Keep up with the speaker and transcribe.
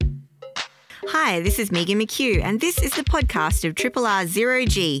Hi, this is Megan McHugh, and this is the podcast of Triple R Zero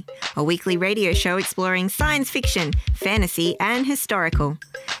G, a weekly radio show exploring science fiction, fantasy, and historical.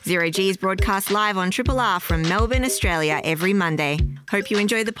 Zero G is broadcast live on Triple R from Melbourne, Australia, every Monday. Hope you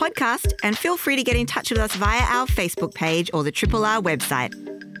enjoy the podcast, and feel free to get in touch with us via our Facebook page or the Triple R website.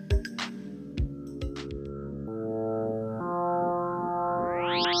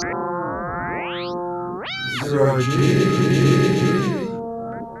 Zero G.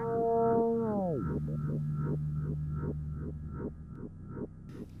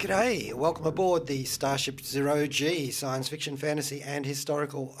 G'day, welcome aboard the Starship Zero G science fiction, fantasy and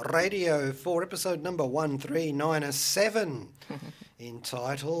historical radio for episode number 1397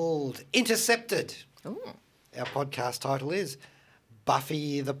 entitled Intercepted. Ooh. Our podcast title is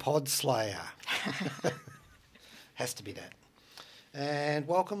Buffy the Pod Slayer. Has to be that. And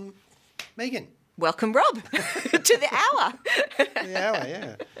welcome, Megan. Welcome, Rob, to the hour. The hour,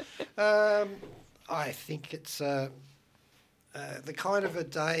 yeah. I think it's the kind of a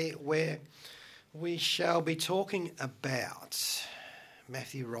day where we shall be talking about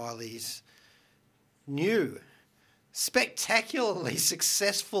Matthew Riley's new, spectacularly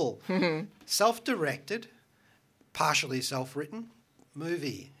successful, self-directed, partially self-written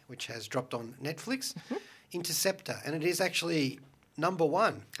movie, which has dropped on Netflix, Interceptor. And it is actually number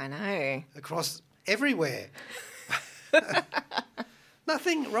one. I know. Across everywhere.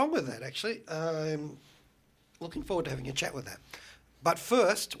 Nothing wrong with that, actually. Looking forward to having a chat with that. But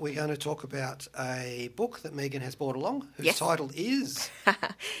first, we're going to talk about a book that Megan has brought along, whose title is...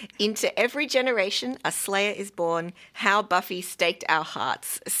 Into Every Generation, a Slayer is Born, How Buffy Staked Our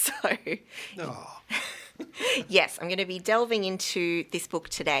Hearts. So... Oh. Yes, I'm going to be delving into this book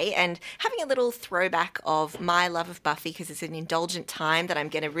today and having a little throwback of my love of Buffy, because it's an indulgent time that I'm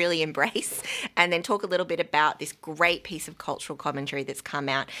going to really embrace, and then talk a little bit about this great piece of cultural commentary that's come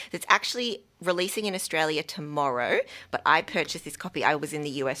out that's actually releasing in Australia tomorrow, but I purchased this copy. I was in the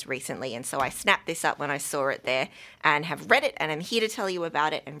US recently, and so I snapped this up when I saw it there and have read it, and I'm here to tell you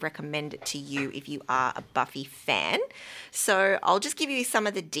about it and recommend it to you if you are a Buffy fan. So I'll just give you some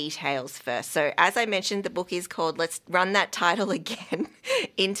of the details first. So as I mentioned, the book is called, let's run that title again,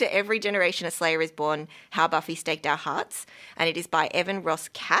 Into Every Generation a Slayer is Born, How Buffy Staked Our Hearts, and it is by Evan Ross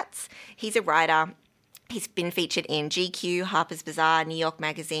Katz. He's a writer. He's been featured in GQ, Harper's Bazaar, New York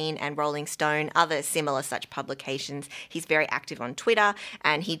Magazine, and Rolling Stone, other similar such publications. He's very active on Twitter,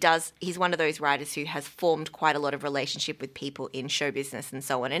 and he's one of those writers who has formed quite a lot of relationship with people in show business and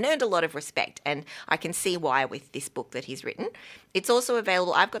so on, and earned a lot of respect. And I can see why with this book that he's written. It's also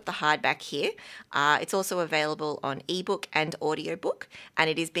available, I've got the hardback here. It's also available on ebook and audiobook, and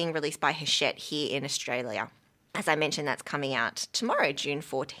it is being released by Hachette here in Australia. As I mentioned, that's coming out tomorrow, June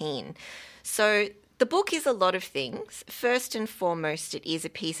 14. So the book is a lot of things. First and foremost, it is a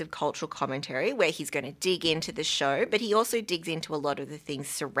piece of cultural commentary where he's going to dig into the show, but he also digs into a lot of the things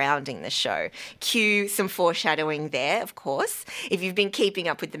surrounding the show. Cue some foreshadowing there, of course. If you've been keeping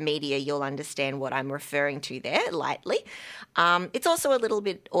up with the media, you'll understand what I'm referring to there lightly. It's also a little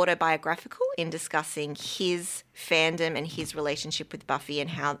bit autobiographical in discussing his fandom and his relationship with Buffy and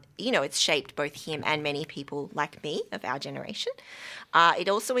how, it's shaped both him and many people like me of our generation. It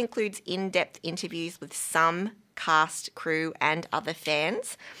also includes in-depth interviews with some cast, crew and other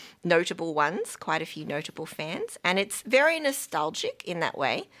fans, notable ones, quite a few notable fans. And it's very nostalgic in that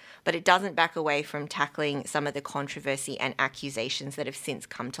way, but it doesn't back away from tackling some of the controversy and accusations that have since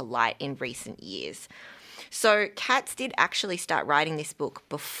come to light in recent years. So Katz did actually start writing this book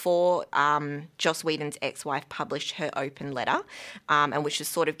before Joss Whedon's ex-wife published her open letter, and which has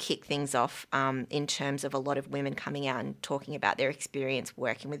sort of kicked things off in terms of a lot of women coming out and talking about their experience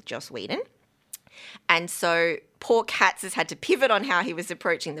working with Joss Whedon. And so poor Katz has had to pivot on how he was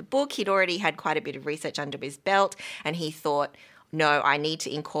approaching the book. He'd already had quite a bit of research under his belt, and he thought, no, I need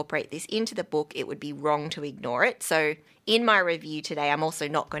to incorporate this into the book. It would be wrong to ignore it. So in my review today, I'm also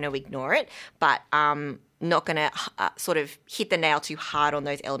not going to ignore it, but not going to sort of hit the nail too hard on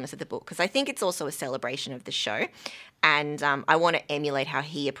those elements of the book, because I think it's also a celebration of the show. And I want to emulate how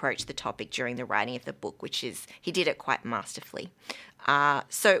he approached the topic during the writing of the book, which is, he did it quite masterfully.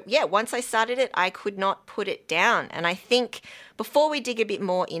 Once I started it, I could not put it down. And I think before we dig a bit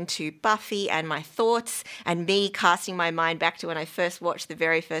more into Buffy and my thoughts and me casting my mind back to when I first watched the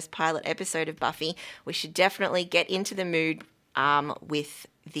very first pilot episode of Buffy, we should definitely get into the mood with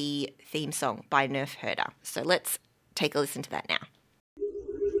the theme song by Nerf Herder. So let's take a listen to that now.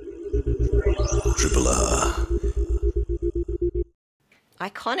 Triple R.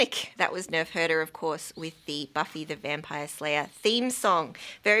 Iconic. That was Nerf Herder, of course, with the Buffy the Vampire Slayer theme song.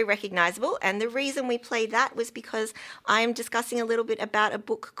 Very recognisable. And the reason we played that was because I'm discussing a little bit about a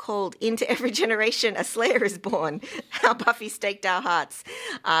book called Into Every Generation, A Slayer is Born, How Buffy Staked Our Hearts,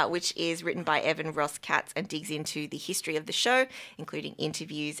 which is written by Evan Ross Katz and digs into the history of the show, including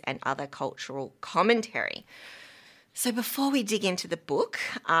interviews and other cultural commentary. So before we dig into the book,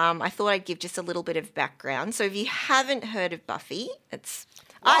 I thought I'd give just a little bit of background. So if you haven't heard of Buffy, I'd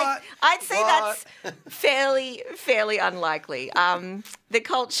say that's fairly unlikely. The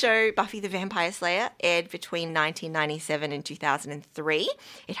cult show Buffy the Vampire Slayer aired between 1997 and 2003.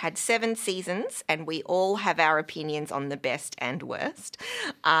 It had 7 seasons, and we all have our opinions on the best and worst.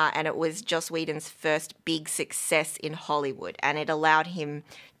 And it was Joss Whedon's first big success in Hollywood, and it allowed him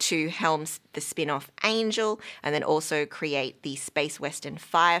to helm the spin-off Angel and then also create the space western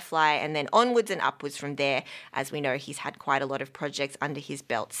Firefly, and then onwards and upwards from there. As we know, he's had quite a lot of projects under his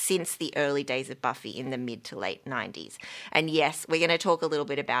belt since the early days of Buffy in the mid to late 90s. And yes, we're going to talk a little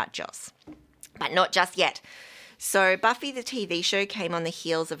bit about Joss, but not just yet. So Buffy the TV show came on the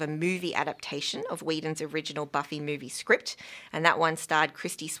heels of a movie adaptation of Whedon's original Buffy movie script, and that one starred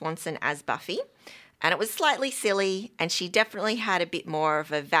Kristy Swanson as Buffy. And it was slightly silly, and she definitely had a bit more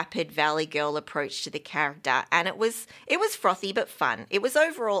of a vapid Valley Girl approach to the character, and it was frothy but fun. It was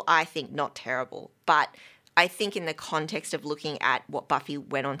overall, I think, not terrible, but I think in the context of looking at what Buffy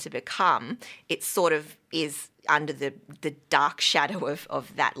went on to become, it sort of is under the dark shadow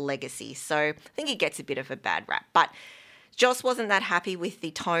of that legacy. So I think it gets a bit of a bad rap. But Joss wasn't that happy with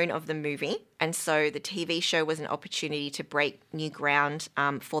the tone of the movie, and so the TV show was an opportunity to break new ground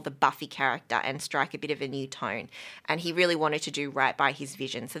for the Buffy character and strike a bit of a new tone. And he really wanted to do right by his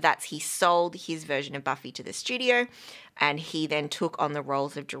vision. So he sold his version of Buffy to the studio, and he then took on the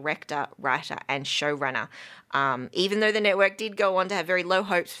roles of director, writer, and showrunner. Even though the network did go on to have very low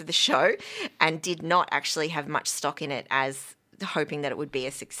hopes for the show and did not actually have much stock in it, as hoping that it would be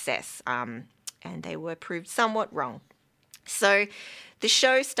a success. And they were proved somewhat wrong. So the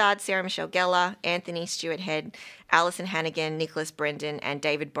show starred Sarah Michelle Gellar, Anthony Stewart Head, Alison Hannigan, Nicholas Brendan, and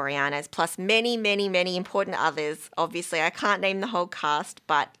David Boreanaz, plus many, many, many important others. Obviously, I can't name the whole cast,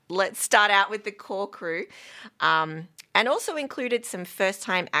 but let's start out with the core crew. And also included some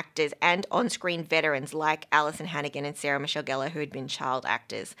first-time actors and on-screen veterans like Alison Hannigan and Sarah Michelle Gellar, who had been child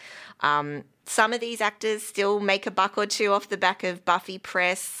actors. Some of these actors still make a buck or two off the back of Buffy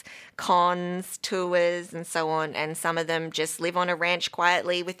press, cons, tours, and so on, and some of them just live on a ranch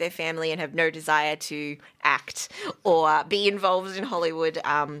quietly with their family and have no desire to act or be involved in Hollywood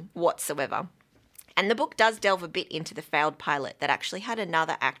whatsoever. And the book does delve a bit into the failed pilot that actually had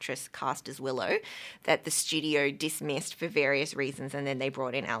another actress cast as Willow that the studio dismissed for various reasons, and then they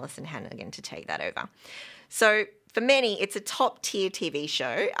brought in Alison Hannigan to take that over. So for many, it's a top-tier TV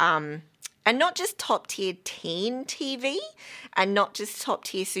show, and not just top-tier teen TV, and not just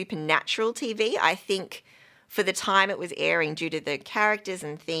top-tier supernatural TV. I think for the time it was airing, due to the characters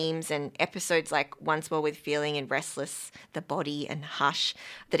and themes and episodes like Once More with Feeling and Restless, The Body and Hush,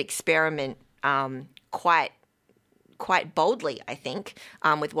 that experiment quite boldly, I think,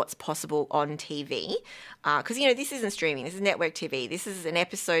 with what's possible on TV. Because, this isn't streaming. This is network TV. This is an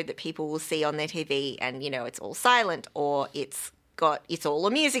episode that people will see on their TV and, it's all silent, or it's all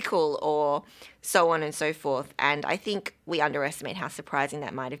a musical, or so on and so forth. And I think we underestimate how surprising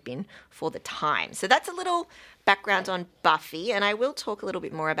that might have been for the time. So that's a little background on Buffy, and I will talk a little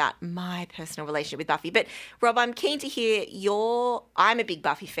bit more about my personal relationship with Buffy. But Rob, I'm keen to hear I'm a big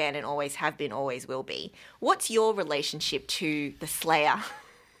Buffy fan and always have been, always will be. What's your relationship to the Slayer?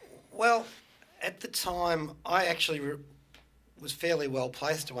 Well, at the time, I actually was fairly well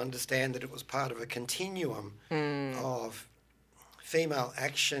placed to understand that it was part of a continuum of female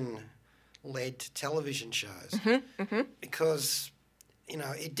action-led television shows, because,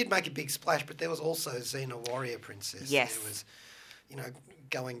 it did make a big splash, but there was also Xena Warrior Princess. Yes. There was,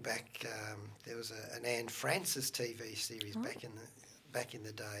 going back, there was an Anne Francis TV series back in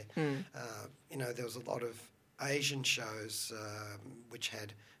the day. There was a lot of Asian shows which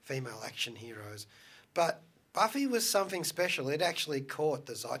had female action heroes, but Buffy was something special. It actually caught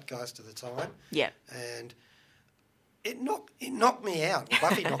the zeitgeist of the time. Yeah. And it knocked me out.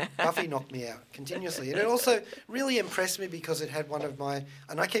 Buffy knocked me out continuously. And it also really impressed me because it had one of my,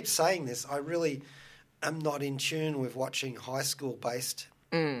 and I keep saying this, I really am not in tune with watching high school-based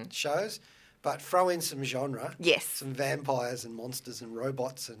shows, but throw in some genre. Yes. Some vampires and monsters and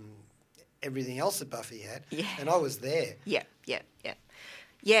robots and everything else that Buffy had. Yeah. And I was there. Yeah.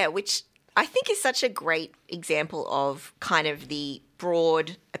 Yeah, which I think is such a great example of kind of the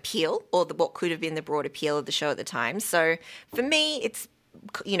broad appeal, or what could have been the broad appeal of the show at the time. So for me, it's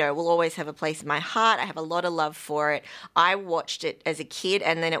will always have a place in my heart. I have a lot of love for it. I watched it as a kid,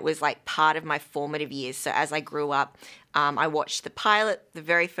 and then it was like part of my formative years. So as I grew up, I watched the pilot the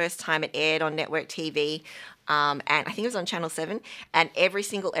very first time it aired on network TV, and I think it was on Channel 7, and every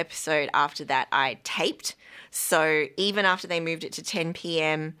single episode after that I taped. So even after they moved it to 10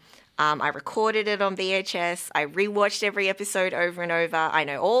 p.m., I recorded it on VHS. I rewatched every episode over and over. I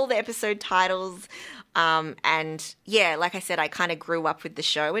know all the episode titles. And yeah, like I said, I kind of grew up with the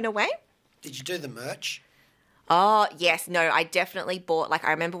show in a way. Did you do the merch? Oh, yes. No, I definitely bought, like,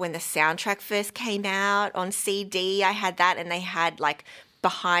 I remember when the soundtrack first came out on CD, I had that, and they had, like,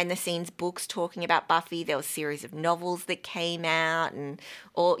 behind-the-scenes books talking about Buffy. There was a series of novels that came out, and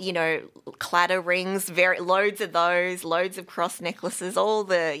all, clatter rings, loads of those, loads of cross necklaces, all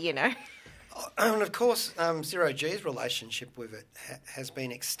the. And, of course, Zero G's relationship with it has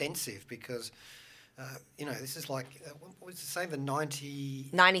been extensive because... this is like, what was it say, the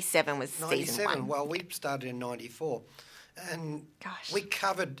 97 was 97. season 1. Well, we started in 94. And Gosh. we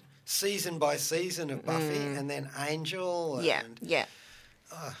covered season by season of Buffy and then Angel.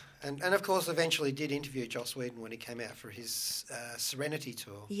 And of course, eventually did interview Joss Whedon when he came out for his Serenity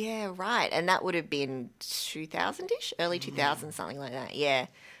tour. Yeah, right. And that would have been 2000-ish, early 2000s, something like that. Yeah.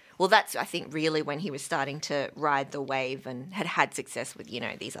 Well, that's, I think, really when he was starting to ride the wave and had success with,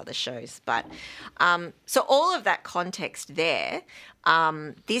 these other shows. But so all of that context there,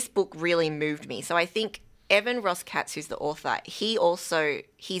 this book really moved me. So I think Evan Ross Katz, who's the author,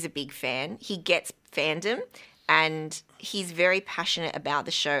 he's a big fan. He gets fandom and he's very passionate about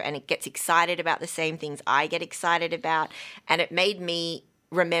the show and it gets excited about the same things I get excited about. And it made me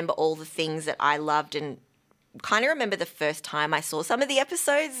remember all the things that I loved and kind of remember the first time I saw some of the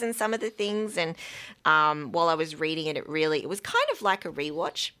episodes and some of the things, and while I was reading it, it was kind of like a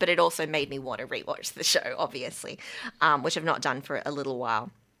rewatch, but it also made me want to rewatch the show, obviously, which I've not done for a little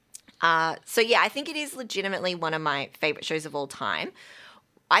while. So yeah, I think it is legitimately one of my favorite shows of all time.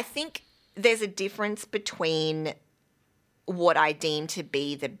 I think there's a difference between what I deem to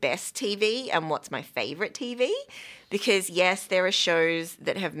be the best TV and what's my favorite TV, because yes, there are shows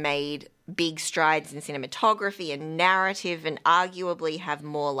that have made big strides in cinematography and narrative and arguably have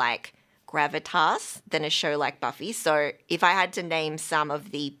more like gravitas than a show like Buffy. So if I had to name some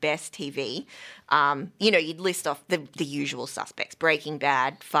of the best TV, you'd list off the usual suspects: Breaking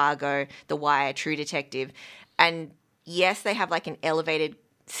Bad, Fargo, The Wire, True Detective. And yes, they have like an elevated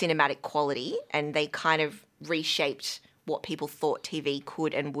cinematic quality and they kind of reshaped what people thought TV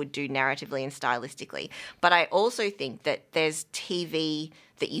could and would do narratively and stylistically. But I also think that there's TV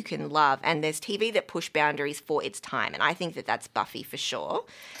that you can love and there's TV that pushed boundaries for its time. And I think that that's Buffy for sure.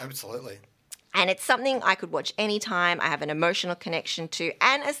 Absolutely. And it's something I could watch anytime. I have an emotional connection to.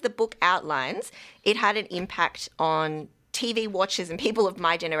 And as the book outlines, it had an impact on TV watchers and people of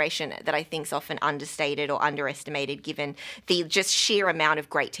my generation that I think is often understated or underestimated given the just sheer amount of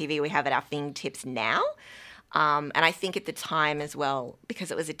great TV we have at our fingertips now. And I think at the time as well, because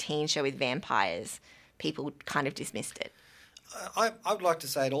it was a teen show with vampires, people kind of dismissed it. I would like to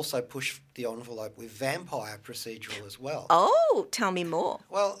say it also pushed the envelope with vampire procedural as well. Oh, tell me more.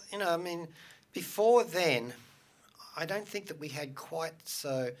 Well, before then, I don't think that we had quite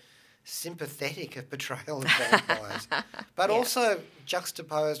so sympathetic a portrayal of vampires, but also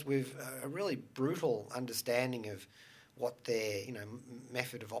juxtaposed with a really brutal understanding of what their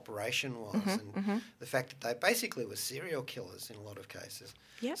method of operation was, and the fact that they basically were serial killers in a lot of cases.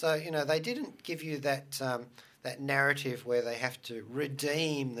 Yep. So they didn't give you that that narrative where they have to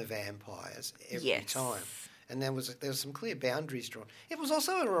redeem the vampires every time, and there was some clear boundaries drawn. It was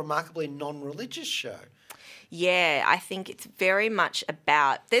also a remarkably non-religious show. Yeah, I think it's very much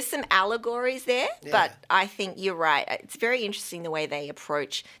about... There's some allegories there, but I think you're right. It's very interesting the way they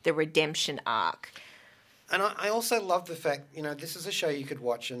approach the redemption arc. And I also love the fact, this is a show you could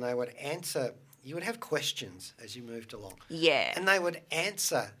watch and they would answer, you would have questions as you moved along. Yeah. And they would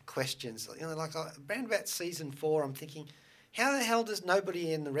answer questions. Like around about season 4, I'm thinking, how the hell does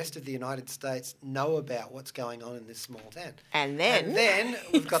nobody in the rest of the United States know about what's going on in this small town? And then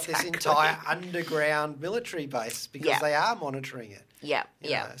we've got this entire underground military base because they are monitoring it. Yeah,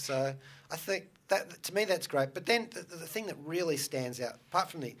 So I think... to me, that's great. But then the thing that really stands out, apart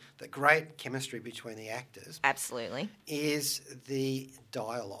from the great chemistry between the actors... Absolutely. ...is the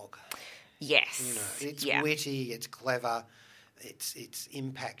dialogue. Yes. It's witty, it's clever, it's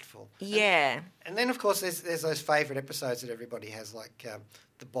impactful. Yeah. And then, of course, there's those favourite episodes that everybody has, like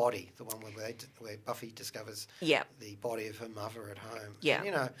The Body, the one where Buffy discovers the body of her mother at home. Yeah,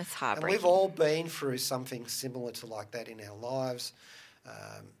 And, it's heartbreaking. And we've all been through something similar to like that in our lives.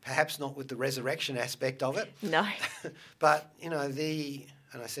 Perhaps not with the resurrection aspect of it. No. But, and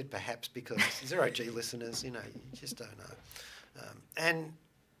I said perhaps because Zero G listeners, you just don't know. And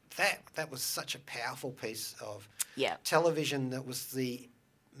that was such a powerful piece of television that was the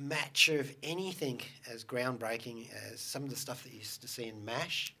match of anything as groundbreaking as some of the stuff that you used to see in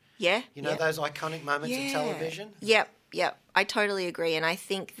MASH. Yeah. Those iconic moments of television? Yep. I totally agree. And I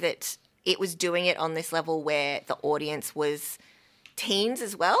think that it was doing it on this level where the audience was teens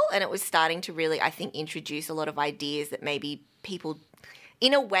as well. And it was starting to really, I think, introduce a lot of ideas that maybe people,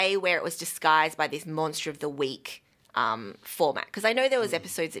 in a way where it was disguised by this Monster of the Week format. Because I know there was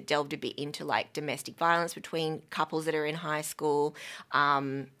episodes that delved a bit into like domestic violence between couples that are in high school,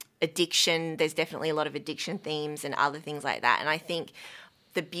 addiction. There's definitely a lot of addiction themes and other things like that. And I think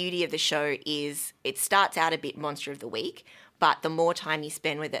the beauty of the show is it starts out a bit Monster of the Week, but the more time you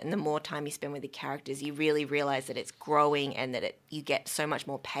spend with it and the more time you spend with the characters, you really realise that it's growing and that you get so much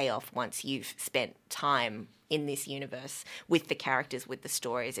more payoff once you've spent time in this universe with the characters, with the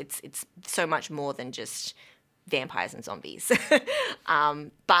stories. It's so much more than just vampires and zombies.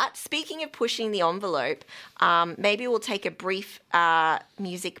 But speaking of pushing the envelope, maybe we'll take a brief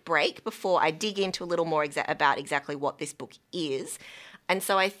music break before I dig into a little more about exactly what this book is. And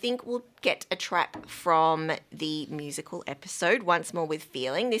so I think we'll get a track from the musical episode, Once More with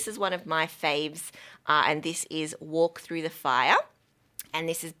Feeling. This is one of my faves, and this is Walk Through the Fire. And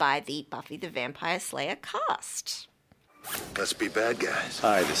this is by the Buffy the Vampire Slayer cast. Let's be bad guys.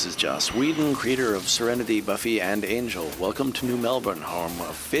 Hi, this is Joss Whedon, creator of Serenity, Buffy, and Angel. Welcome to New Melbourne, home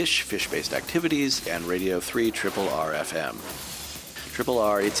of fish-based activities, and Radio 3 Triple R FM. Triple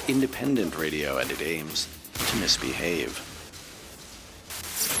R, it's independent radio, and it aims to misbehave.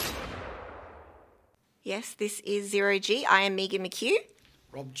 Yes, this is Zero G. I am Megan McHugh.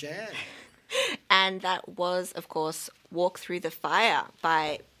 Rob Jan. And that was, of course, Walk Through the Fire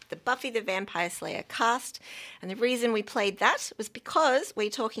by the Buffy the Vampire Slayer cast. And the reason we played that was because we're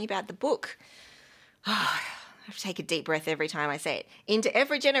talking about the book. I have to take a deep breath every time I say it. Into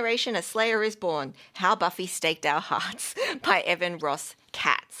every generation a Slayer is born. How Buffy Staked Our Hearts by Evan Ross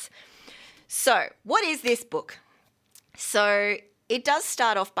Katz. So, what is this book? So, it does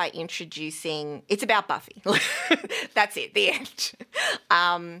start off by introducing... It's about Buffy. That's it, the end.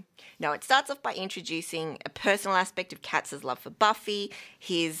 No, it starts off by introducing a personal aspect of Katz's love for Buffy,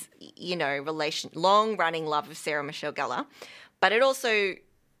 his, long-running love of Sarah Michelle Gellar. But it also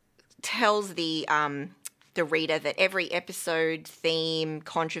tells the reader that every episode, theme,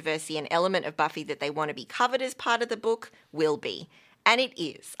 controversy, and element of Buffy that they want to be covered as part of the book will be. And it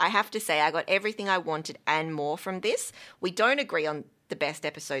is. I have to say, I got everything I wanted and more from this. We don't agree on the best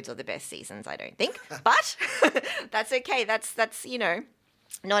episodes or the best seasons, I don't think. But that's okay. That's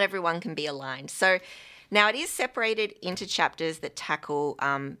not everyone can be aligned. So now it is separated into chapters that tackle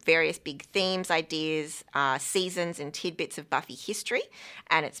various big themes, ideas, seasons and tidbits of Buffy history.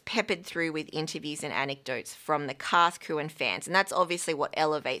 And it's peppered through with interviews and anecdotes from the cast, crew and fans. And that's obviously what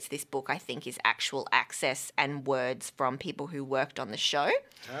elevates this book, I think, is actual access and words from people who worked on the show.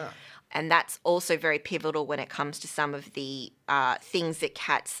 Ah. And that's also very pivotal when it comes to some of the things that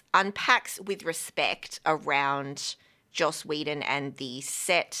Katz unpacks with respect around Joss Whedon and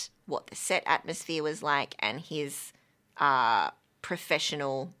what the set atmosphere was like, and his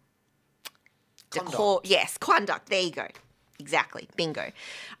professional decor. Yes, conduct. There you go. Exactly. Bingo.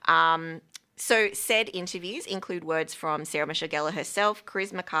 So said interviews include words from Sarah Michelle Gellar herself,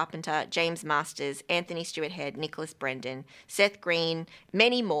 Charisma Carpenter, James Masters, Anthony Stewart Head, Nicholas Brendan, Seth Green,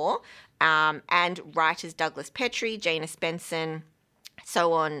 many more, and writers Douglas Petrie, Janus Benson,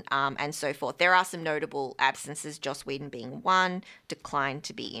 so on and so forth. There are some notable absences, Joss Whedon being one, declined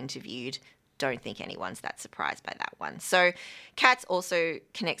to be interviewed. Don't think anyone's that surprised by that one. So Katz also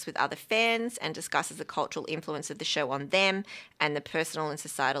connects with other fans and discusses the cultural influence of the show on them and the personal and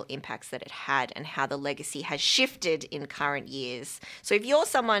societal impacts that it had and how the legacy has shifted in current years. So if you're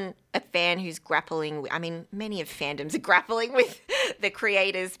a fan who's grappling with, many of fandoms are grappling with the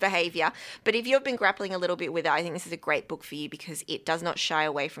creator's behaviour, but if you've been grappling a little bit with it, I think this is a great book for you because it does not shy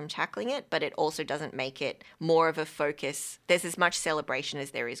away from tackling it, but it also doesn't make it more of a focus. There's as much celebration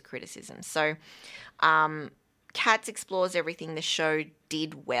as there is criticism. So Katz explores everything the show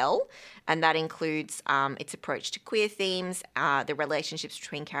did well, and that includes its approach to queer themes, the relationships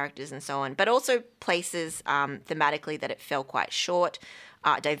between characters and so on, but also places thematically that it fell quite short.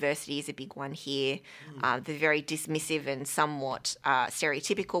 Diversity is a big one here. The very dismissive and somewhat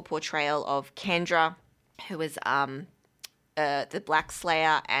stereotypical portrayal of Kendra, who was the Black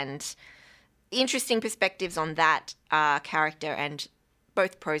Slayer, and interesting perspectives on that character and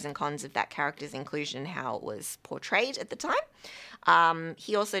both pros and cons of that character's inclusion and how it was portrayed at the time.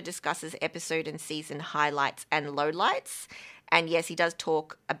 He also discusses episode and season highlights and lowlights. And yes, he does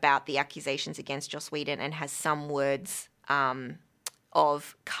talk about the accusations against Joss Whedon and has some words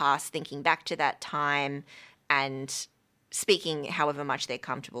of cast thinking back to that time and speaking however much they're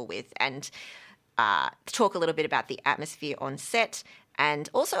comfortable with, and talk a little bit about the atmosphere on set and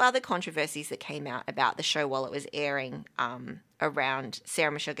also other controversies that came out about the show while it was airing around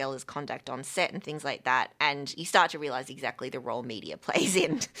Sarah Michelle Gellar's conduct on set and things like that. And you start to realise exactly the role media plays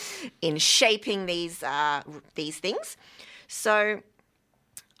in shaping these things. So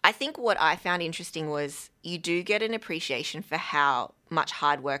I think what I found interesting was you do get an appreciation for how much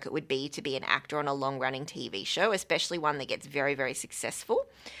hard work it would be to be an actor on a long-running TV show, especially one that gets very, very successful,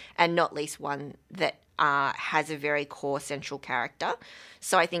 and not least one that has a very core central character.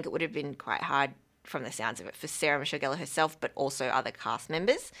 So I think it would have been quite hard, from the sounds of it, for Sarah Michelle Gellar herself, but also other cast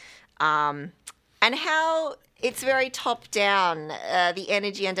members. And how it's very top-down. The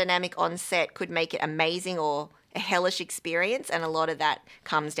energy and dynamic on set could make it amazing or a hellish experience, and a lot of that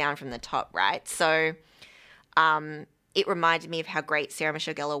comes down from the top, right? So it reminded me of how great Sarah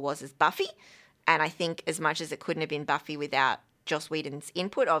Michelle Gellar was as Buffy, and I think as much as it couldn't have been Buffy without Joss Whedon's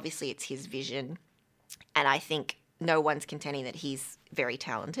input, obviously it's his vision, and I think no one's contending that he's very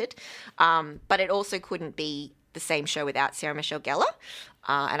talented, but it also couldn't be the same show without Sarah Michelle Gellar,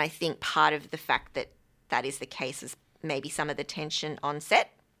 and I think part of the fact that that is the case is maybe some of the tension on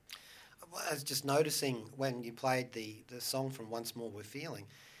set. I was just noticing when you played the song from Once More We're Feeling,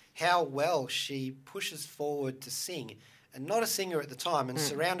 how well she pushes forward to sing, and not a singer at the time, and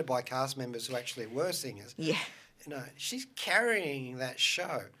surrounded by cast members who actually were singers. Yeah. You know, she's carrying that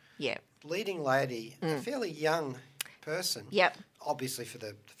show. Yeah. Leading lady, a fairly young person. Yep. Obviously for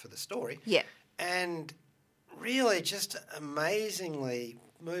the story. Yeah. And really just amazingly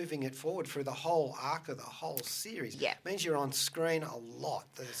moving it forward through the whole arc of the whole series. Yeah. Means you're on screen a lot.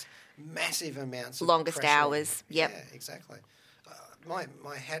 There's massive amounts of longest pressure. Yep. Yeah, exactly.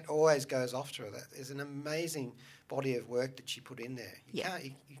 My hat always goes off to her. There's an amazing body of work that she put in there.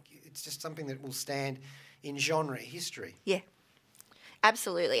 It's just something that will stand in genre history. Yeah.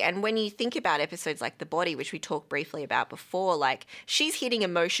 Absolutely. And when you think about episodes like The Body, which we talked briefly about before, like she's hitting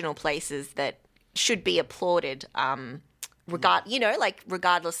emotional places that should be applauded,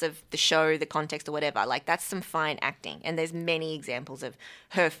 regardless of the show, the context or whatever. Like that's some fine acting. And there's many examples of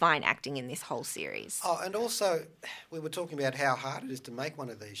her fine acting in this whole series. Oh, and also we were talking about how hard it is to make one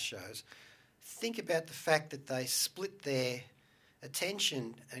of these shows. Think about the fact that they split their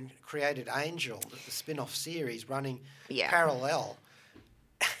attention and created Angel, the spin-off series running parallel.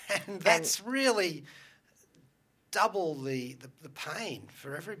 And that's really double the pain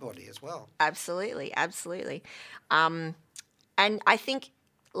for everybody as well. Absolutely, absolutely. And I think,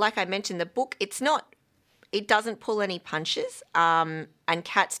 like I mentioned, the book, it doesn't pull any punches. And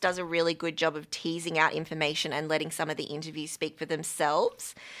Katz does a really good job of teasing out information and letting some of the interviews speak for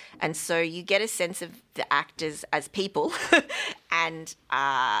themselves. And so you get a sense of the actors as people and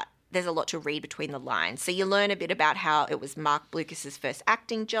there's a lot to read between the lines. So you learn a bit about how it was Mark Blucas's first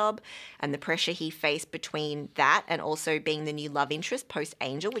acting job and the pressure he faced between that and also being the new love interest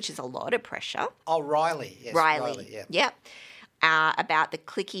post-Angel, which is a lot of pressure. Oh, Riley. Yes, Riley, yeah. Yep. About the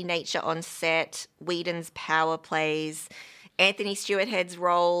cliquey nature on set, Whedon's power plays, Anthony Stewart Head's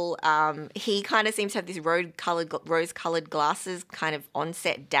role. He kind of seems to have this rose-coloured glasses kind of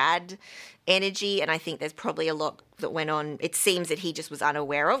on-set dad energy, and I think there's probably a lot that went on. It seems that he just was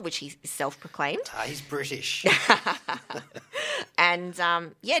unaware of, which he's self-proclaimed. He's British. And,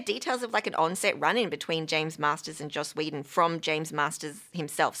 details of like an on-set run-in between James Masters and Joss Whedon from James Masters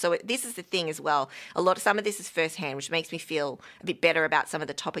himself. So this is the thing as well. Some of this is first-hand, which makes me feel a bit better about some of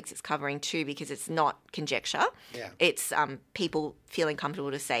the topics it's covering too, because it's not conjecture. Yeah. It's people feeling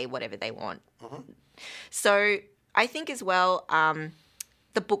comfortable to say whatever they want. So I think as well,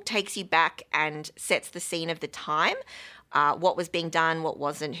 the book takes you back and sets the scene of the time, what was being done, what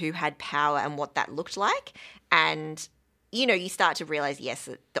wasn't, who had power and what that looked like. And, you start to realise, yes,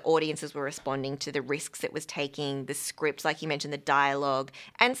 that the audiences were responding to the risks it was taking, the scripts, like you mentioned, the dialogue,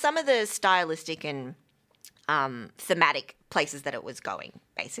 and some of the stylistic and thematic places that it was going,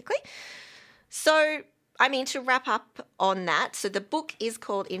 basically. So, to wrap up on that, so the book is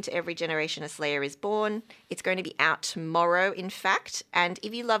called Into Every Generation a Slayer is Born. It's going to be out tomorrow, in fact. And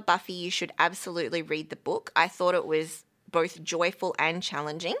if you love Buffy, you should absolutely read the book. I thought it was both joyful and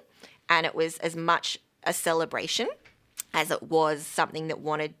challenging, and it was as much a celebration as it was something that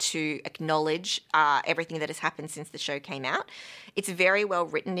wanted to acknowledge everything that has happened since the show came out. It's very well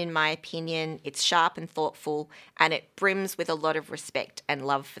written, in my opinion. It's sharp and thoughtful, and it brims with a lot of respect and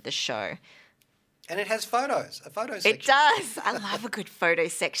love for the show. And it has photos, a photo section. It does. I love a good photo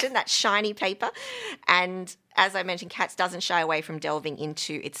section, that shiny paper. And as I mentioned, Katz doesn't shy away from delving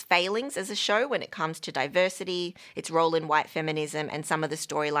into its failings as a show when it comes to diversity, its role in white feminism, and some of the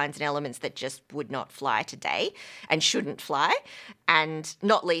storylines and elements that just would not fly today and shouldn't fly. And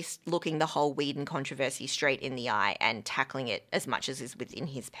not least, looking the whole Whedon controversy straight in the eye and tackling it as much as is within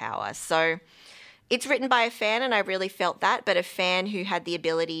his power. So it's written by a fan, and I really felt that, but a fan who had the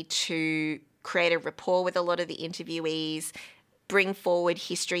ability to create a rapport with a lot of the interviewees, bring forward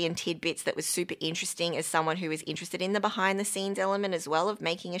history and tidbits that was super interesting as someone who is interested in the behind-the-scenes element as well of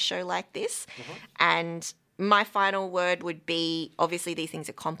making a show like this. Mm-hmm. And my final word would be, obviously these things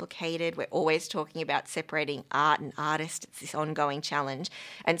are complicated. We're always talking about separating art and artist. It's this ongoing challenge.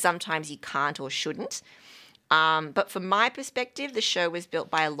 And sometimes you can't or shouldn't. But from my perspective, the show was built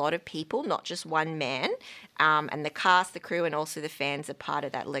by a lot of people, not just one man. And the cast, the crew, and also the fans are part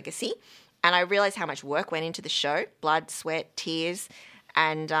of that legacy. And I realised how much work went into the show, blood, sweat, tears.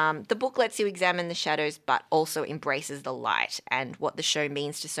 And the book lets you examine the shadows but also embraces the light and what the show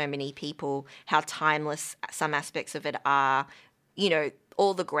means to so many people, how timeless some aspects of it are, you know,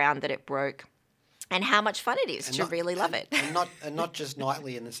 all the ground that it broke. And how much fun it is to really love it. And not just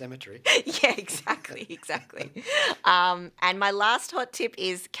nightly in the cemetery. Yeah, exactly. And my last hot tip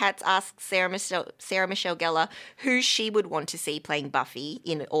is Katz asks Sarah Michelle Gellar who she would want to see playing Buffy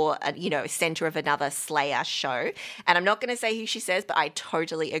centre of another Slayer show. And I'm not going to say who she says, but I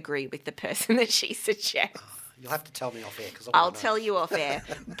totally agree with the person that she suggests. You'll have to tell me off air. I'll tell you off air.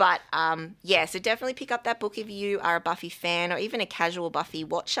 But, so definitely pick up that book if you are a Buffy fan or even a casual Buffy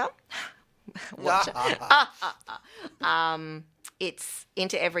watcher. It's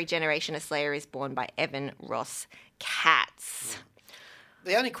Into Every Generation a Slayer is Born by Evan Ross Katz.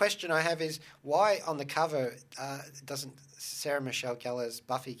 The only question I have is why on the cover doesn't Sarah Michelle Gellar's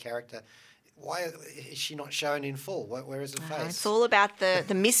Buffy character, why is she not shown in full? Where is her face? It's all about the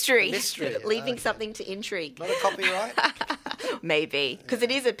mystery. The mystery. Leaving something to intrigue. Not a copyright? Maybe, because it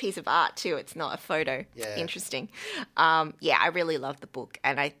is a piece of art too. It's not a photo. Yeah. Interesting. I really love the book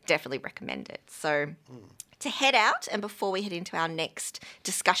and I definitely recommend it. So to head out, and before we head into our next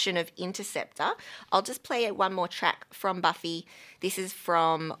discussion of Interceptor, I'll just play one more track from Buffy. This is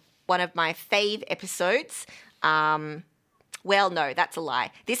from one of my fave episodes. Well, no, that's a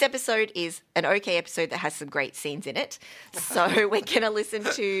lie. This episode is an okay episode that has some great scenes in it. So we're going to listen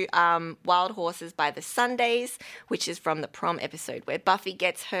to Wild Horses by the Sundays, which is from the prom episode where Buffy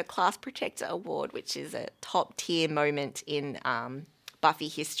gets her Class Protector Award, which is a top-tier moment in Buffy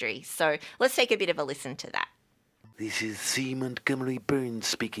history. So let's take a bit of a listen to that. This is C. Montgomery Burns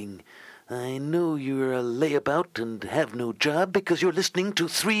speaking. I know you're a layabout and have no job because you're listening to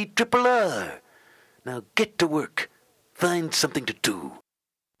 3RRR. Now get to work. Find something to do.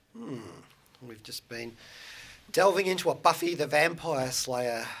 We've just been delving into a Buffy the Vampire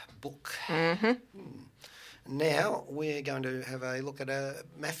Slayer book. Mm-hmm. Now we're going to have a look at a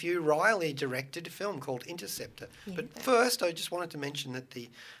Matthew Riley directed film called Interceptor. Yeah, but first I just wanted to mention that the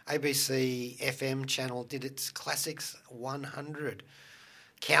ABC FM channel did its Classics 100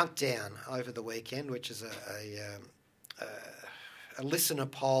 countdown over the weekend, which is a listener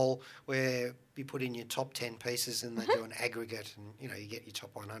poll where you put in your top 10 pieces and they do an aggregate and, you get your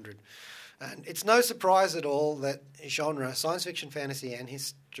top 100. And it's no surprise at all that genre, science fiction, fantasy and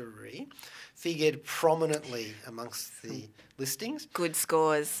history, figured prominently amongst the listings.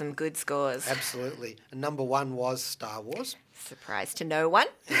 Some good scores. Absolutely. And number one was Star Wars. Surprise to no one.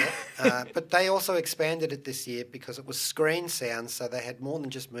 Yeah. But they also expanded it this year because it was screen sound, so they had more than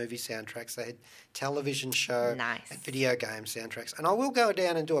just movie soundtracks. They had television show and video game soundtracks. And I will go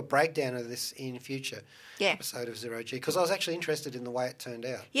down and do a breakdown of this in future episode of Zero G because I was actually interested in the way it turned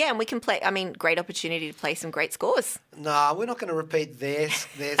out. Yeah, and we can play, great opportunity to play some great scores. No, we're not going to repeat their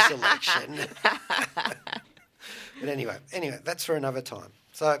selection. But anyway, that's for another time.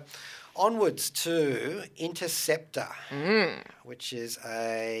 So onwards to Interceptor, which is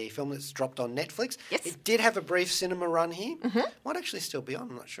a film that's dropped on Netflix. Yes. It did have a brief cinema run here. Mm-hmm. Might actually still be on,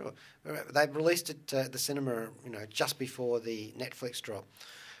 I'm not sure. They released it at the cinema, just before the Netflix drop,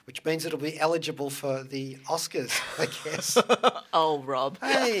 which means it'll be eligible for the Oscars, I guess. Oh, Rob.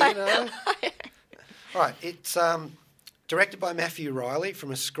 Hey, All right, it's directed by Matthew Riley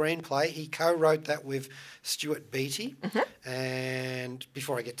from a screenplay. He co-wrote that with Stuart Beattie. Mm-hmm. And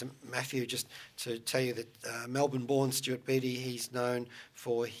before I get to Matthew, just to tell you that Melbourne-born Stuart Beattie, he's known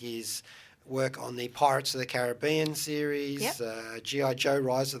for his work on the Pirates of the Caribbean series, Yep. G.I. Joe,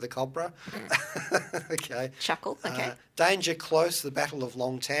 Rise of the Cobra. Okay. Chuckle, okay. Danger Close, The Battle of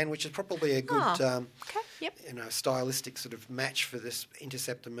Long Tan, which is probably a good Okay, yep. stylistic sort of match for this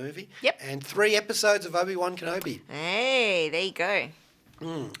Interceptor movie. Yep. And 3 episodes of Obi-Wan Kenobi. Hey, there you go.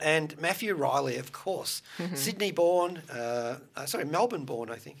 And Matthew Riley, of course. Sydney-born, Melbourne-born,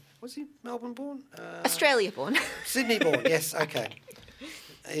 I think. Was he Melbourne-born? Australia-born. Sydney-born, yes, okay.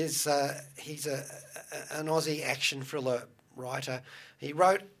 He's an Aussie action thriller writer. He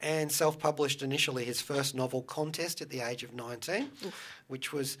wrote and self-published initially his first novel, Contest, at the age of 19,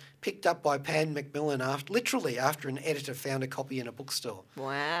 which was picked up by Pan Macmillan after an editor found a copy in a bookstore.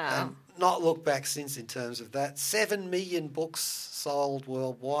 Wow. And not looked back since in terms of that. 7 million books sold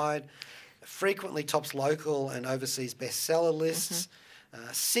worldwide, frequently tops local and overseas bestseller lists.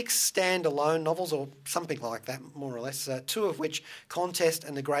 6 standalone novels, or something like that, more or less, 2 of which, Contest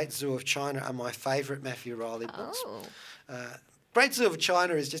and The Great Zoo of China, are my favourite Matthew Riley books. Great Zoo of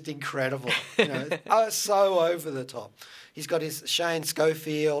China is just incredible, so over the top. He's got his Shane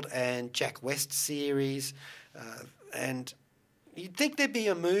Schofield and Jack West series, and you'd think there'd be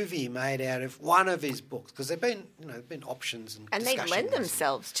a movie made out of one of his books, because there've been options and they discussions. lend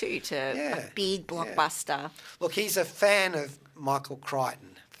themselves too to a big blockbuster. Look, he's a fan of Michael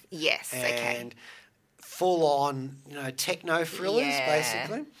Crichton. Yes, okay. And full-on, techno thrillers,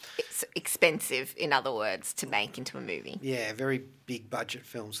 basically. It's expensive, in other words, to make into a movie. Yeah, very big budget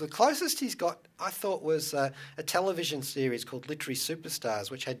films. The closest he's got, I thought, was a television series called Literary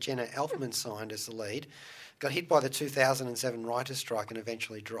Superstars, which had Jenna Elfman signed as the lead. Got hit by the 2007 writer's strike and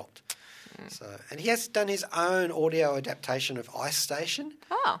eventually dropped. So, and he has done his own audio adaptation of Ice Station.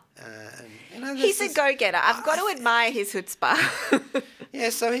 Oh. He's a go-getter. I've got to admire his chutzpah. Yeah,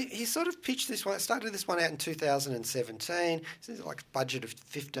 so he sort of pitched this one, started this one out in 2017. It's like a budget of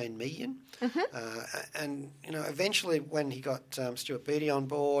 $15 million. And, eventually when he got Stuart Beattie on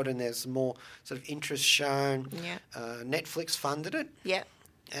board and there's more sort of interest shown, Netflix funded it. Yeah.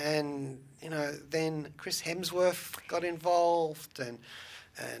 And, then Chris Hemsworth got involved and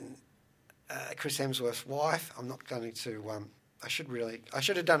Chris Hemsworth's wife. I'm not going to... I should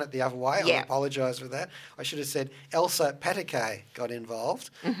have done it the other way. Yeah. I apologise for that. I should have said Elsa Pataky got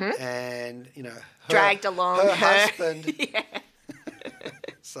involved and, dragged along her husband. Yeah.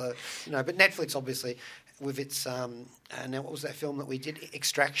 So, but Netflix obviously with its, now what was that film that we did?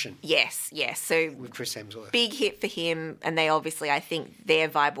 Extraction. Yes. So with Chris Hemsworth. Big hit for him, and they obviously, I think their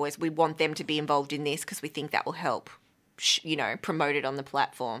vibe was, we want them to be involved in this because we think that will help, promote it on the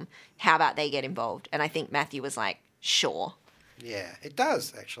platform. How about they get involved? And I think Matthew was like, sure. Yeah, it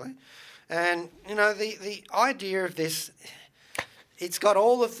does, actually. And, the idea of this, it's got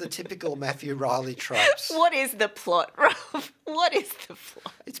all of the typical Matthew Riley tropes. What is the plot, Ralph? What is the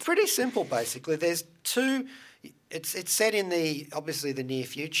plot? It's pretty simple, basically. There's 2... It's set in obviously the near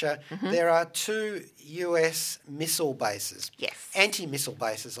future. There are 2 US missile bases. Yes. Anti-missile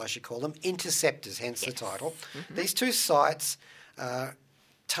bases, I should call them. Interceptors, hence the title. These 2 sites are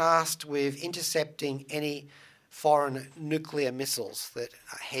tasked with intercepting any foreign nuclear missiles that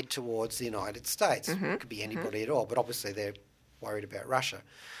head towards the United States. It could be anybody at all, but obviously they're worried about Russia.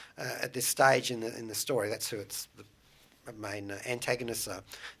 At this stage in the story, that's who the main antagonists are.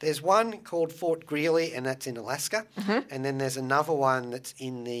 There's one called Fort Greely, and that's in Alaska, and then there's another one that's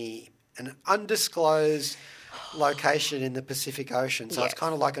in an undisclosed location in the Pacific Ocean, so it's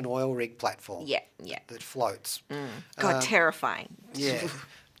kind of like an oil rig platform that floats. God, terrifying. Yeah.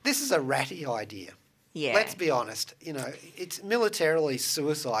 This is a ratty idea. Yeah. Let's be honest. It's militarily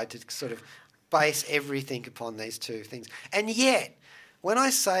suicide to sort of base everything upon these 2 things. And yet, when I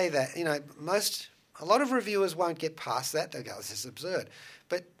say that, a lot of reviewers won't get past that. They'll go, this is absurd.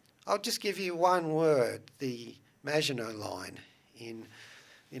 But I'll just give you one word, the Maginot Line in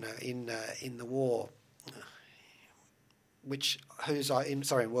the war,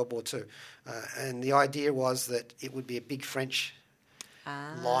 in World War II. And the idea was that it would be a big French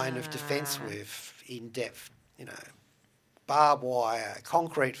line of defence with in-depth, barbed wire,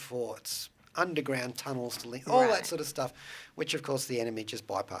 concrete forts, underground tunnels to link, all that sort of stuff, which of course the enemy just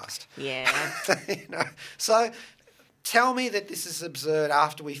bypassed. Yeah. So tell me that this is absurd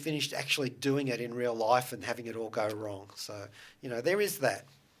after we finished actually doing it in real life and having it all go wrong. So, there is that.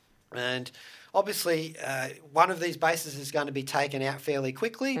 And obviously one of these bases is going to be taken out fairly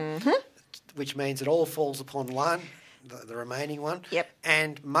quickly, which means it all falls upon one. The remaining one. Yep.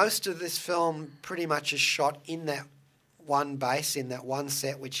 And most of this film pretty much is shot in that one base, in that one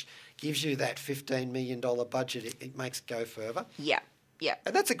set, which gives you that $15 million budget. It makes it go further. Yeah. Yeah.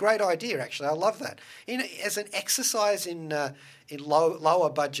 And that's a great idea, actually. I love that. As an exercise in lower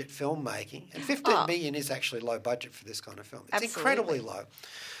budget filmmaking, and 15 million is actually low budget for this kind of film. It's incredibly low.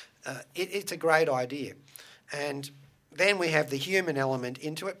 It's a great idea. And then we have the human element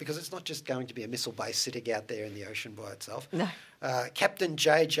into it, because it's not just going to be a missile base sitting out there in the ocean by itself. No. Captain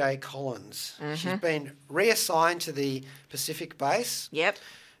J.J. Collins. She's been reassigned to the Pacific base. Yep.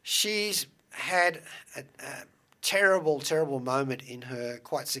 She's had a terrible, terrible moment in her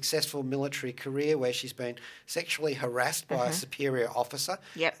quite successful military career where she's been sexually harassed by a superior officer.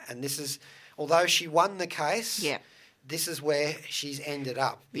 Yep. And this is, although she won the case, Yep. this is where she's ended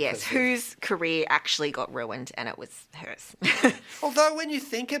up. Yes, whose career actually got ruined, and it was hers. Although when you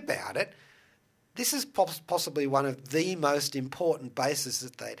think about it, this is possibly one of the most important bases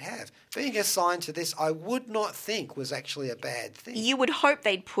that they'd have. Being assigned to this, I would not think was actually a bad thing. You would hope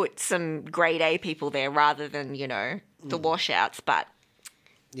they'd put some grade A people there rather than, the washouts, but...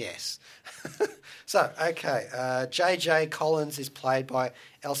 Yes. So, okay, J.J. Collins is played by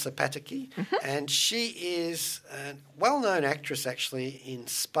Elsa Pataky, and she is a well-known actress, actually, in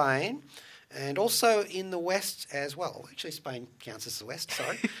Spain and also in the West as well. Actually, Spain counts as the West,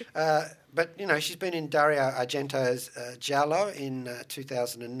 sorry. But, she's been in Dario Argento's Giallo in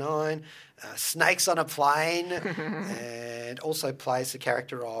 2009, Snakes on a Plane, and also plays the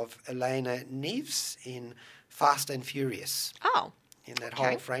character of Elena Neves in Fast and Furious. Oh. In that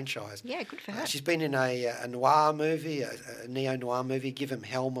whole franchise. Yeah, good for her. She's been in a noir movie, a neo-noir movie, Give 'Em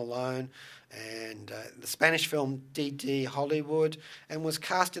Hell Malone, and the Spanish film D.D. Hollywood, and was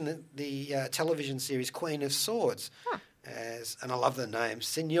cast in the television series Queen of Swords and I love the name,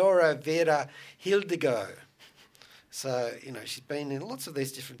 Senora Vera Hidalgo. So, she's been in lots of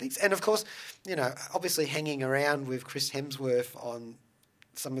these different things. And, of course, obviously hanging around with Chris Hemsworth on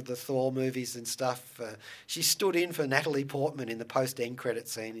some of the Thor movies and stuff. She stood in for Natalie Portman in the post-end credit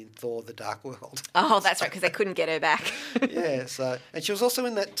scene in Thor: The Dark World. Oh, that's right, because they couldn't get her back. Yeah, and she was also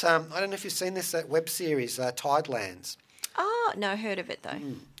in that, I don't know if you've seen this, that web series, Tidelands. Oh, no, heard of it, though.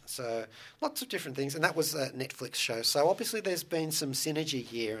 So lots of different things, and that was a Netflix show. So obviously there's been some synergy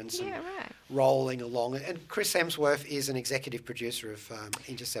here and some rolling along. And Chris Hemsworth is an executive producer of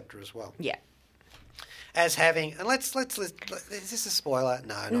Interceptor as well. Yeah. As having, and let's is this a spoiler?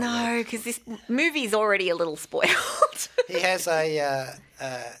 No, because this movie's already a little spoiled. He has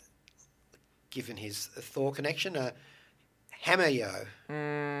given his Thor connection, a cameo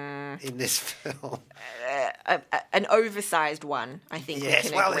in this film. An oversized one, I think. Yes, we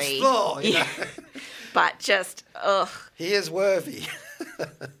can well, agree. it's Thor, you know. But just, ugh. He is worthy.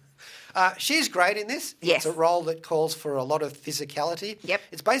 She's great in this. Yes. It's a role that calls for a lot of physicality. Yep.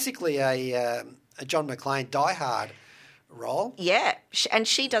 It's basically a John McClane Die Hard role. Yeah, and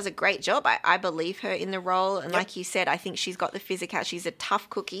she does a great job. I believe her in the role. And like you said, I think she's got the physical. She's a tough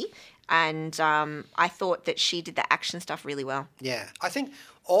cookie. And I thought that she did the action stuff really well. Yeah. I think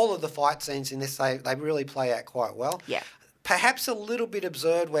all of the fight scenes in this, they really play out quite well. Yeah. Perhaps a little bit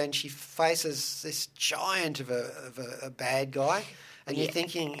absurd when she faces this giant of a bad guy. And you're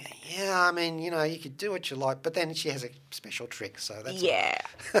thinking, you could do what you like. But then she has a special trick, so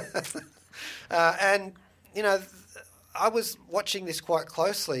that's and, I was watching this quite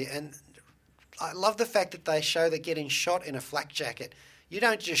closely, and I love the fact that they show that getting shot in a flak jacket, you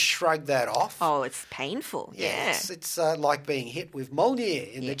don't just shrug that off. Oh, it's painful. Yeah. It's like being hit with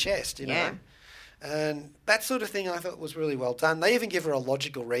Mjolnir in the chest, you know. Yeah. And that sort of thing I thought was really well done. They even give her a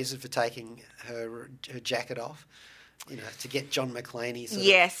logical reason for taking her jacket off, to get John McClane.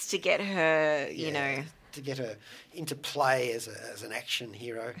 To get her, to get her into play as an action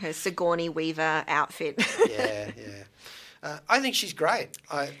hero. Her Sigourney Weaver outfit. Yeah. I think she's great.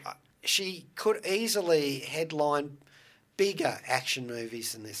 She could easily headline bigger action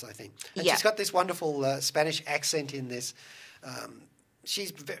movies than this, I think. And she's got this wonderful Spanish accent in this.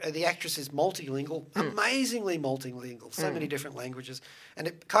 The actress is multilingual, amazingly multilingual, so many different languages. And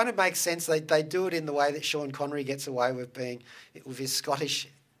it kind of makes sense. They do it in the way that Sean Connery gets away with his Scottish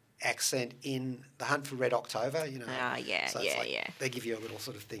accent in The Hunt for Red October, So they give you a little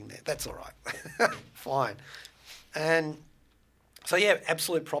sort of thing there. That's all right. Fine. And so,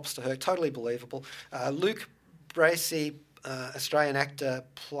 absolute props to her. Totally believable. Luke Bracey, Australian actor,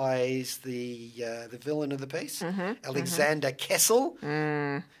 plays the villain of the piece, Alexander Kessel.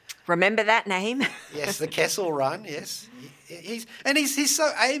 Remember that name? Yes, the Kessel Run, yes. He's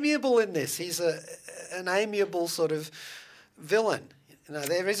so amiable in this. He's an amiable sort of villain. No,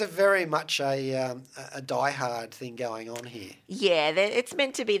 there is a very much a die-hard thing going on here. Yeah, it's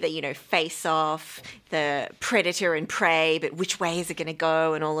meant to be the, face-off, the predator and prey, but which way is it going to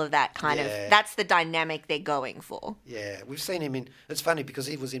go and all of that kind of... That's the dynamic they're going for. Yeah, we've seen him in... It's funny because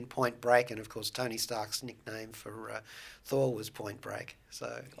he was in Point Break, and of course Tony Stark's nickname for Thor was Point Break.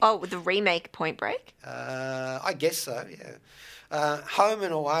 So. Oh, the remake Point Break? I guess so, yeah. Home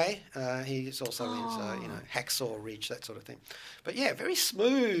and Away, he's also in, Hacksaw Ridge, that sort of thing. But yeah, very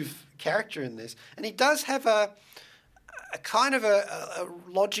smooth character in this. And he does have a kind of a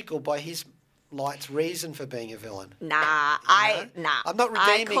logical, by his lights, reason for being a villain. Nah. I'm not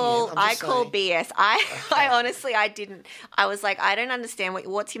redeeming him. I call BS. I honestly, I didn't. I was like, I don't understand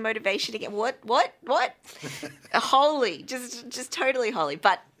what's your motivation again. What? Holy, just totally holy.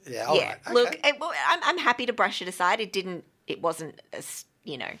 But yeah, right. Okay. Look, I'm happy to brush it aside. It wasn't as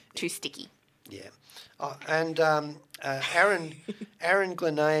too sticky. Yeah, and Aaron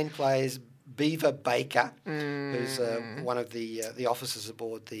Glenane plays Beaver Baker, who's one of the officers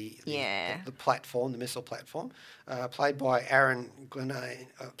aboard the platform, the missile platform, played by Aaron Glenane.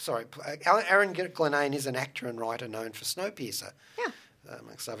 Aaron Glenane is an actor and writer known for Snowpiercer,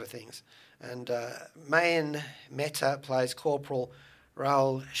 amongst other things. And Mayan Mehta plays Corporal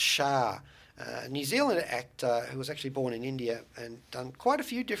Rahul Shah, a New Zealand actor who was actually born in India and done quite a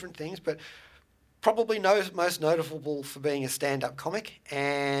few different things, but probably most notable for being a stand-up comic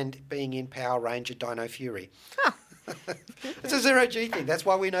and being in Power Ranger Dino Fury. Huh. It's a zero-G thing. That's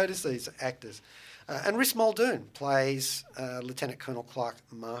why we notice these actors. And Rhys Muldoon plays Lieutenant Colonel Clark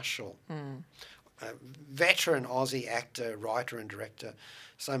Marshall. Veteran Aussie actor, writer and director.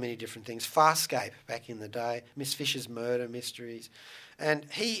 So many different things. Farscape back in the day. Miss Fisher's Murder Mysteries. And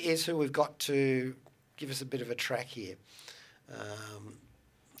he is who we've got to give us a bit of a track here.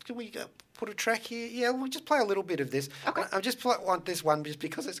 Can we put a track here? Yeah, we'll just play a little bit of this. Okay. I just want this one just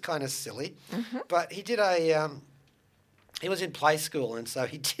because it's kind of silly. Mm-hmm. But he did he was in play school, and so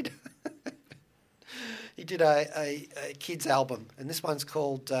he did a kids album, and this one's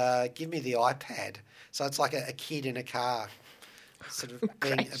called "Give Me the iPad." So it's like a kid in a car, sort of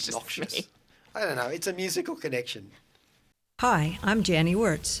being obnoxious. Me. I don't know. It's a musical connection. Hi, I'm Janny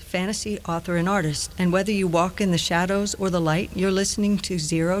Wirtz, fantasy author and artist, and whether you walk in the shadows or the light, you're listening to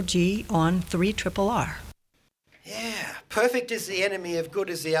Zero G on 3RRR. Yeah, Perfect is the Enemy of Good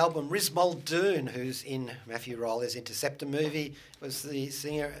is the album. Rhys Muldoon, who's in Matthew Roller's Interceptor movie, was the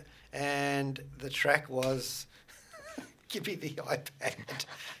singer, and the track was Give Me the iPad.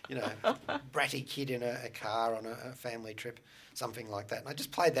 Bratty kid in a car on a family trip. Something like that. And I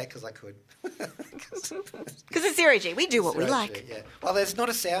just played that because I could. Because it's Zero G. We do what we like. Yeah. Well, there's not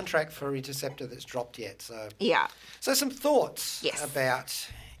a soundtrack for Interceptor that's dropped yet. So yeah. So some thoughts about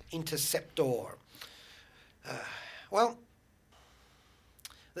Interceptor. Well,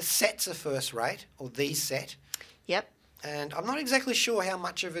 the sets are first rate, or the set. Yep. And I'm not exactly sure how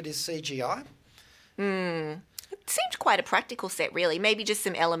much of it is CGI. It seemed quite a practical set, really. Maybe just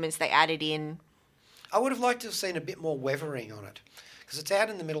some elements they added in. I would have liked to have seen a bit more weathering on it because it's out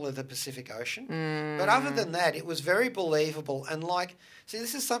in the middle of the Pacific Ocean. But other than that, it was very believable. And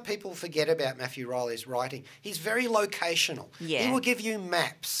this is some people forget about Matthew Riley's writing. He's very locational. Yeah. He will give you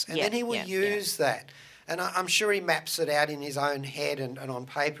maps and then he will use that. And I'm sure he maps it out in his own head and on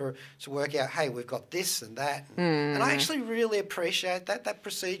paper to work out, hey, we've got this and that. And I actually really appreciate that. That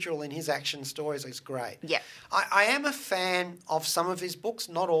procedural in his action stories is great. Yeah. I am a fan of some of his books,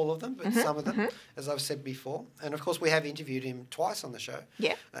 not all of them, but some of them, as I've said before. And, of course, we have interviewed him twice on the show.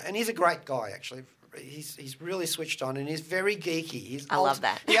 Yeah. And he's a great guy, actually. He's really switched on and he's very geeky. I love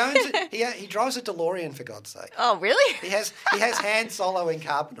that. He owns it. He drives a DeLorean, for God's sake. Oh, really? He has Han Solo in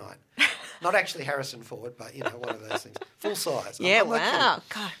Carbonite. Not actually Harrison Ford, but, one of those things. Full size. Yeah, wow.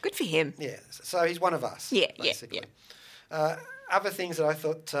 God, good for him. Yeah, so he's one of us, basically. Yeah. Other things that I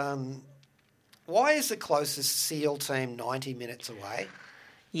thought, why is the closest SEAL team 90 minutes away?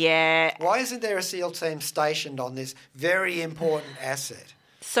 Yeah. Why isn't there a SEAL team stationed on this very important asset?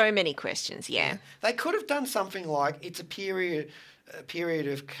 So many questions, yeah. They could have done something like it's a period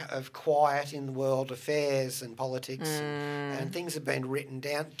of quiet in the world affairs and politics and things have been written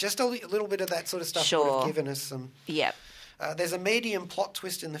down. Just a little bit of that sort of stuff would have given us some... Yep. There's a medium plot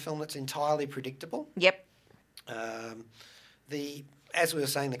twist in the film that's entirely predictable. Yep. As we were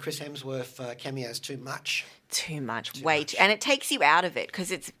saying, the Chris Hemsworth cameo's too much. Too much. And it takes you out of it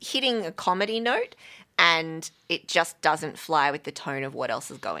because it's hitting a comedy note and it just doesn't fly with the tone of what else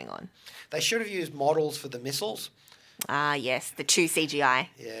is going on. They should have used models for the missiles. Ah, yes, the 2 CGI.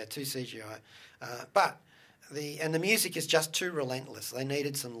 Yeah, 2 CGI. But the music is just too relentless. They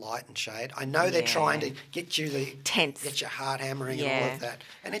needed some light and shade. I know they're trying to get you tense, get your heart hammering and all of that,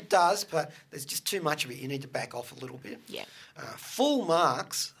 and it does. But there's just too much of it. You need to back off a little bit. Yeah. Full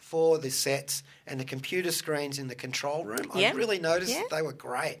marks for the sets and the computer screens in the control room. I really noticed that they were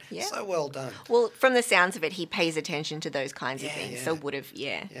great. Yeah. So well done. Well, from the sounds of it, he pays attention to those kinds of things. So would have,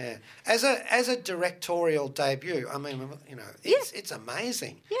 Yeah. As a directorial debut, I mean, it's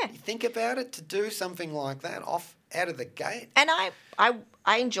amazing. Yeah. You think about it, to do something like that out of the gate. And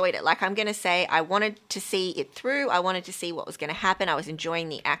I enjoyed it. Like, I'm going to say, I wanted to see it through. I wanted to see what was going to happen. I was enjoying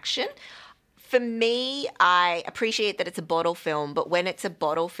the action. For me, I appreciate that it's a bottle film, but when it's a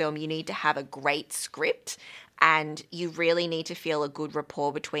bottle film, you need to have a great script and you really need to feel a good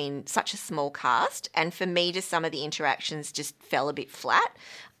rapport between such a small cast. And for me, just some of the interactions just fell a bit flat.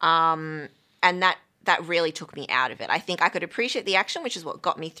 And that really took me out of it. I think I could appreciate the action, which is what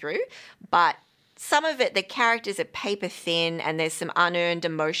got me through, but some of it, the characters are paper thin and there's some unearned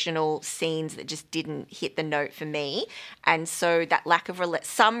emotional scenes that just didn't hit the note for me. And so that lack of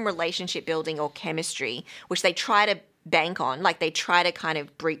some relationship building or chemistry, which they try to bank on, like they try to kind of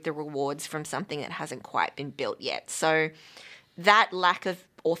reap the rewards from something that hasn't quite been built yet. So that lack of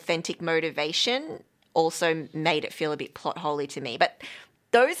authentic motivation also made it feel a bit plot holey to me. But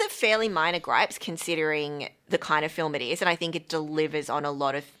those are fairly minor gripes considering the kind of film it is. And I think it delivers on a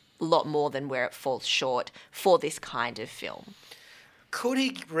lot more than where it falls short for this kind of film. Could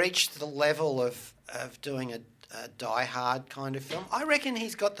he reach the level of doing a Die Hard kind of film? I reckon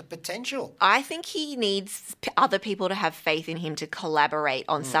he's got the potential. I think he needs other people to have faith in him to collaborate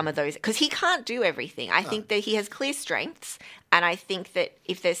on some of those, because he can't do everything. I think that he has clear strengths, and I think that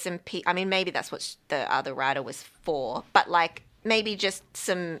if there's some I mean, maybe that's what the other writer was for, but like maybe just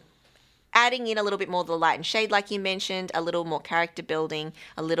some adding in a little bit more of the light and shade, like you mentioned, a little more character building,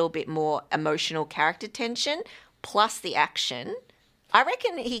 a little bit more emotional character tension, plus the action. I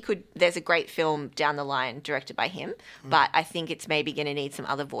reckon there's a great film down the line directed by him, but I think it's maybe going to need some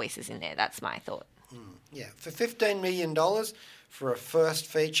other voices in there. That's my thought. Yeah, for $15 million for a first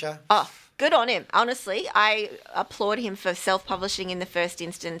feature. Oh, good on him. Honestly, I applaud him for self-publishing in the first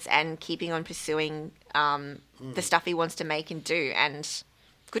instance and keeping on pursuing the stuff he wants to make and do, and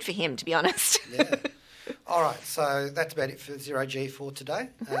good for him, to be honest. Yeah. All right, so that's about it for Zero G for today.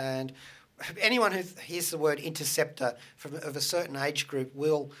 And anyone who hears the word interceptor of a certain age group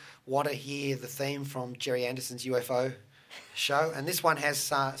will want to hear the theme from Jerry Anderson's UFO show. And this one has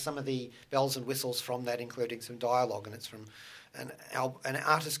some of the bells and whistles from that, including some dialogue. And it's from an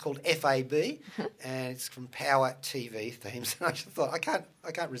artist called FAB, and it's from Power TV themes. And I just thought, I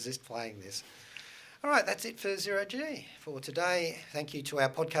can't resist playing this. All right, that's it for Zero G for today. Thank you to our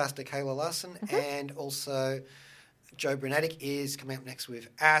podcaster, Kayla Larson, and also Joe Brunatic is coming up next with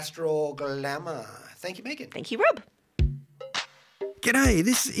Astral Glamour. Thank you, Megan. Thank you, Rob. G'day,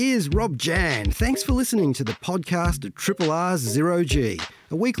 this is Rob Jan. Thanks for listening to the podcast of Triple R's Zero G,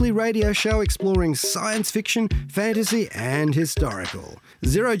 a weekly radio show exploring science fiction, fantasy and historical.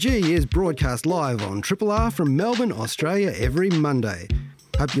 Zero G is broadcast live on Triple R from Melbourne, Australia every Monday.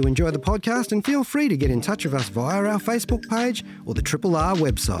 Hope you enjoy the podcast and feel free to get in touch with us via our Facebook page or the Triple R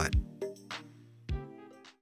website.